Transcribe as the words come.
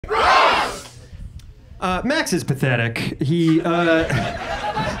Max is pathetic.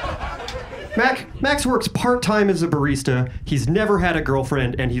 Max works part-time as a barista. He's never had a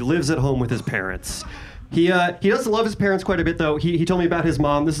girlfriend, and he lives at home with his parents. He does love his parents quite a bit, though. He told me about his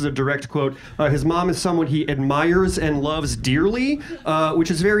mom. This is a direct quote. His mom is someone he admires and loves dearly, which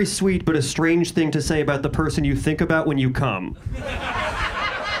is very sweet, but a strange thing to say about the person you think about when you come.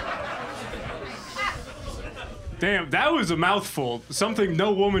 Damn, that was a mouthful. Something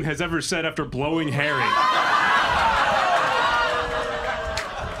no woman has ever said after blowing Harry.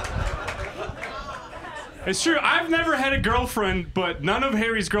 It's true, I've never had a girlfriend, but none of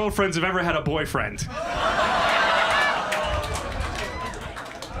Harry's girlfriends have ever had a boyfriend.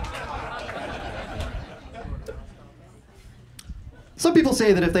 Some people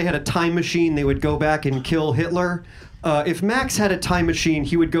say that if they had a time machine, they would go back and kill Hitler. If Max had a time machine,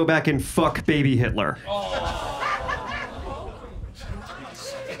 he would go back and fuck baby Hitler.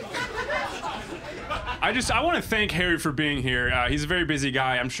 I want to thank Harry for being here. He's a very busy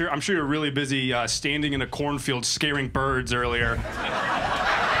guy. I'm sure you're really busy standing in a cornfield scaring birds earlier.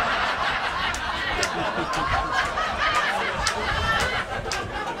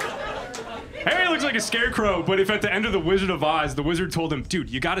 Harry looks like a scarecrow, but if at the end of The Wizard of Oz, the wizard told him, dude,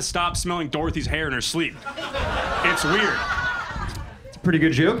 you gotta stop smelling Dorothy's hair in her sleep. It's weird. It's a pretty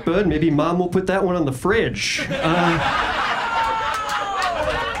good joke, bud. Maybe Mom will put that one on the fridge.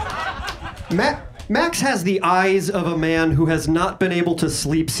 Max has the eyes of a man who has not been able to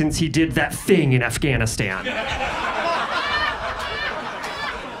sleep since he did that thing in Afghanistan.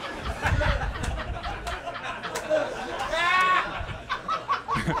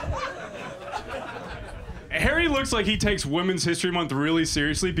 Harry looks like he takes Women's History Month really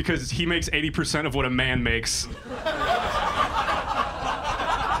seriously because he makes 80% of what a man makes.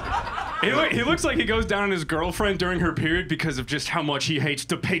 He looks like he goes down on his girlfriend during her period because of just how much he hates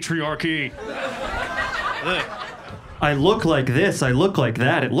the patriarchy. I look like this, I look like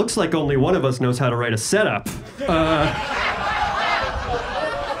that. It looks like only one of us knows how to write a setup.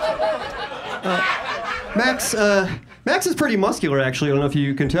 Max is pretty muscular, actually. I don't know if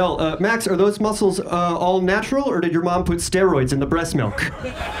you can tell. Max, are those muscles all natural, or did your mom put steroids in the breast milk?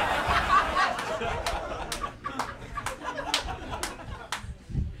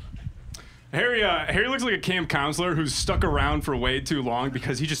 Harry looks like a camp counselor who's stuck around for way too long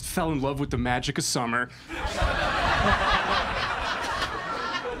because he just fell in love with the magic of summer.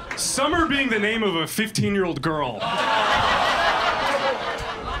 Summer being the name of a 15-year-old girl.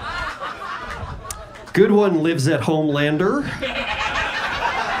 Good one lives at Homelander.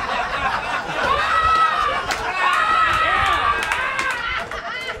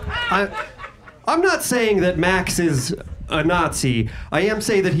 I'm not saying that Max is a Nazi. I am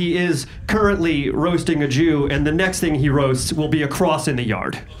saying that he is currently roasting a Jew, and the next thing he roasts will be a cross in the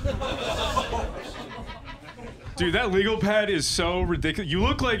yard. Dude, that legal pad is so ridiculous. You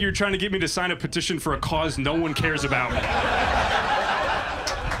look like you're trying to get me to sign a petition for a cause no one cares about.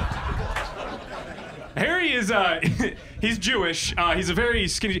 Harry is, he's Jewish. He's a very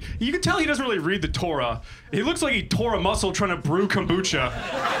skinny... You can tell he doesn't really read the Torah. He looks like he tore a muscle trying to brew kombucha.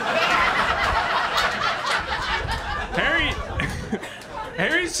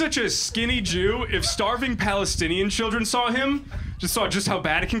 Harry's such a skinny Jew. If starving Palestinian children saw him, saw just how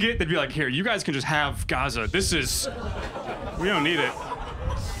bad it can get, they'd be like, here, you guys can just have Gaza. We don't need it.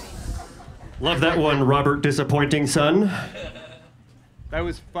 Love that one, Robert Disappointing Son. That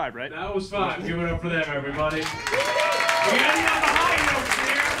was 5, right? That was 5. Give it up for them, everybody. We got it on the high notes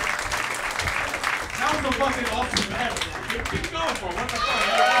here. That was a fucking awesome battle. Keep going for it. What the fuck?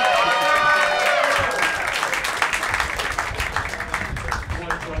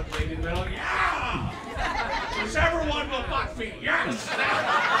 Lady in the middle. Yeah! Whichever one will fuck me. Yes! Alright.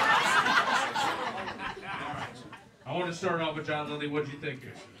 I want to start off with John Lilly. What'd you think?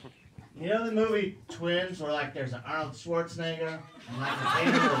 You know the movie Twins, where like there's an Arnold Schwarzenegger and like a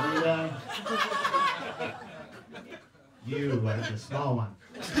David Bermuda? You are the small one.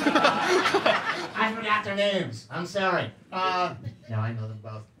 I forgot their names. I'm sorry. No, I know them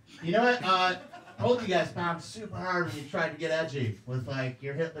both. You know what? I told you guys pounded super hard when you tried to get edgy with like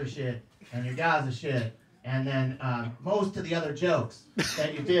your Hitler shit and your Gaza shit, and then most of the other jokes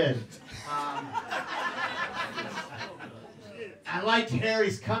that you did. I liked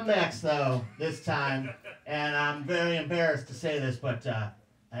Harry's comebacks, though, this time, and I'm very embarrassed to say this, but I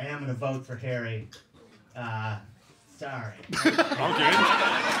am going to vote for Harry. Sorry. Okay.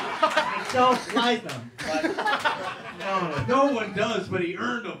 I don't like him, but no one does, but he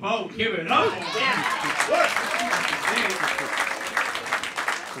earned a vote. Give it up. Yeah.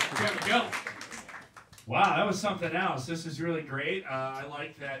 Kevin, go. Wow, that was something else. This is really great. I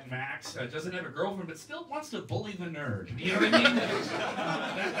like that Max doesn't have a girlfriend, but still wants to bully the nerd. You know what I mean?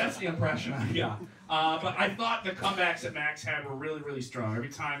 That's the impression I got. But I thought the comebacks that Max had were really, really strong. Every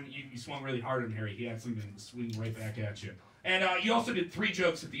time you swung really hard on Harry, he had something to swing right back at you. And you also did 3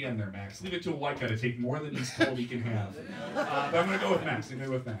 jokes at the end there, Max. Leave it to a white guy to take more than he's told he can have. But I'm going to go with Max. I'm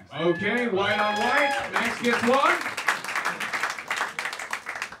going to go with Max. Okay, white on white. Max gets 1.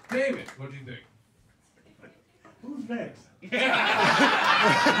 David, what do you think? Who's next?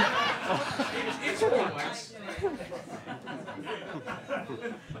 It's Lex.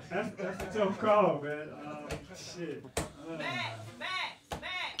 That's a tough call, man. Shit.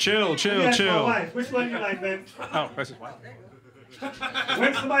 Chill. My wife. Which one do you like, man? Oh, that's his wife.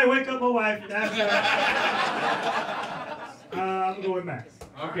 When somebody wake up my wife, that's I'm going to go with Max.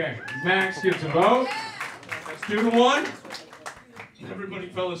 Okay, Max gets a vote. That's 2-1. Everybody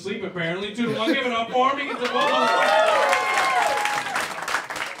fell asleep apparently. 2-1. Give it up for me. Gets a vote.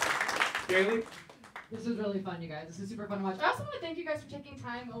 Kaylee? This was really fun, you guys. This is super fun to watch. I also want to thank you guys for taking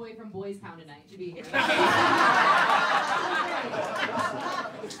time away from Boys Town tonight to be here.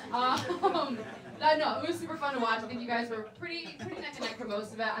 No, it was super fun to watch. I think you guys were pretty neck and neck for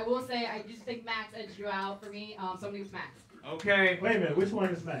most of it. I will say, I just think Max edged you out for me, so I'm going to give Max. Okay. Wait a minute, which one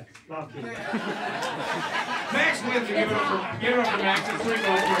is Max? No, I'm kidding. Max wins. Give it up for Max. It's 3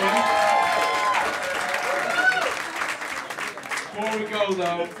 votes for him. Before we go,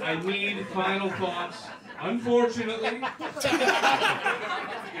 though, I need final thoughts. Unfortunately,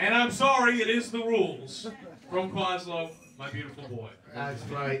 and I'm sorry, it is the rules. From Kozlo, my beautiful boy. That's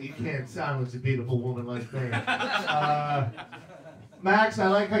right. You can't silence a beautiful woman like me. Max, I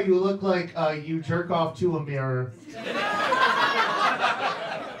like how you look like you jerk off to a mirror.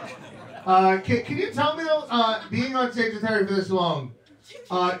 Can you tell me though, being on stage with Harry for this long,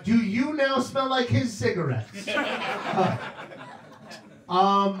 do you now smell like his cigarettes?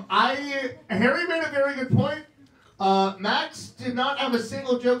 Harry made a very good point. Max did not have a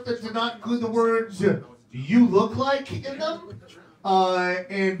single joke that did not include the words "you look like" in them.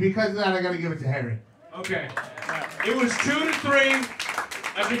 And because of that, I gotta give it to Harry. Okay. It was 2-3.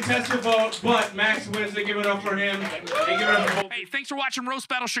 A contested vote, but Max wins. They give it up for him. They give it up for Hey, thanks for watching Roast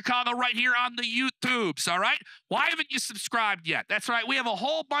Battle Chicago right here on the YouTubes, all right? Why haven't you subscribed yet? That's right, we have a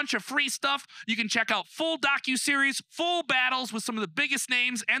whole bunch of free stuff. You can check out full docuseries, full battles with some of the biggest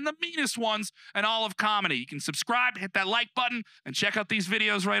names and the meanest ones in all of comedy. You can subscribe, hit that like button, and check out these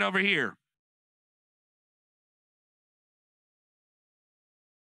videos right over here.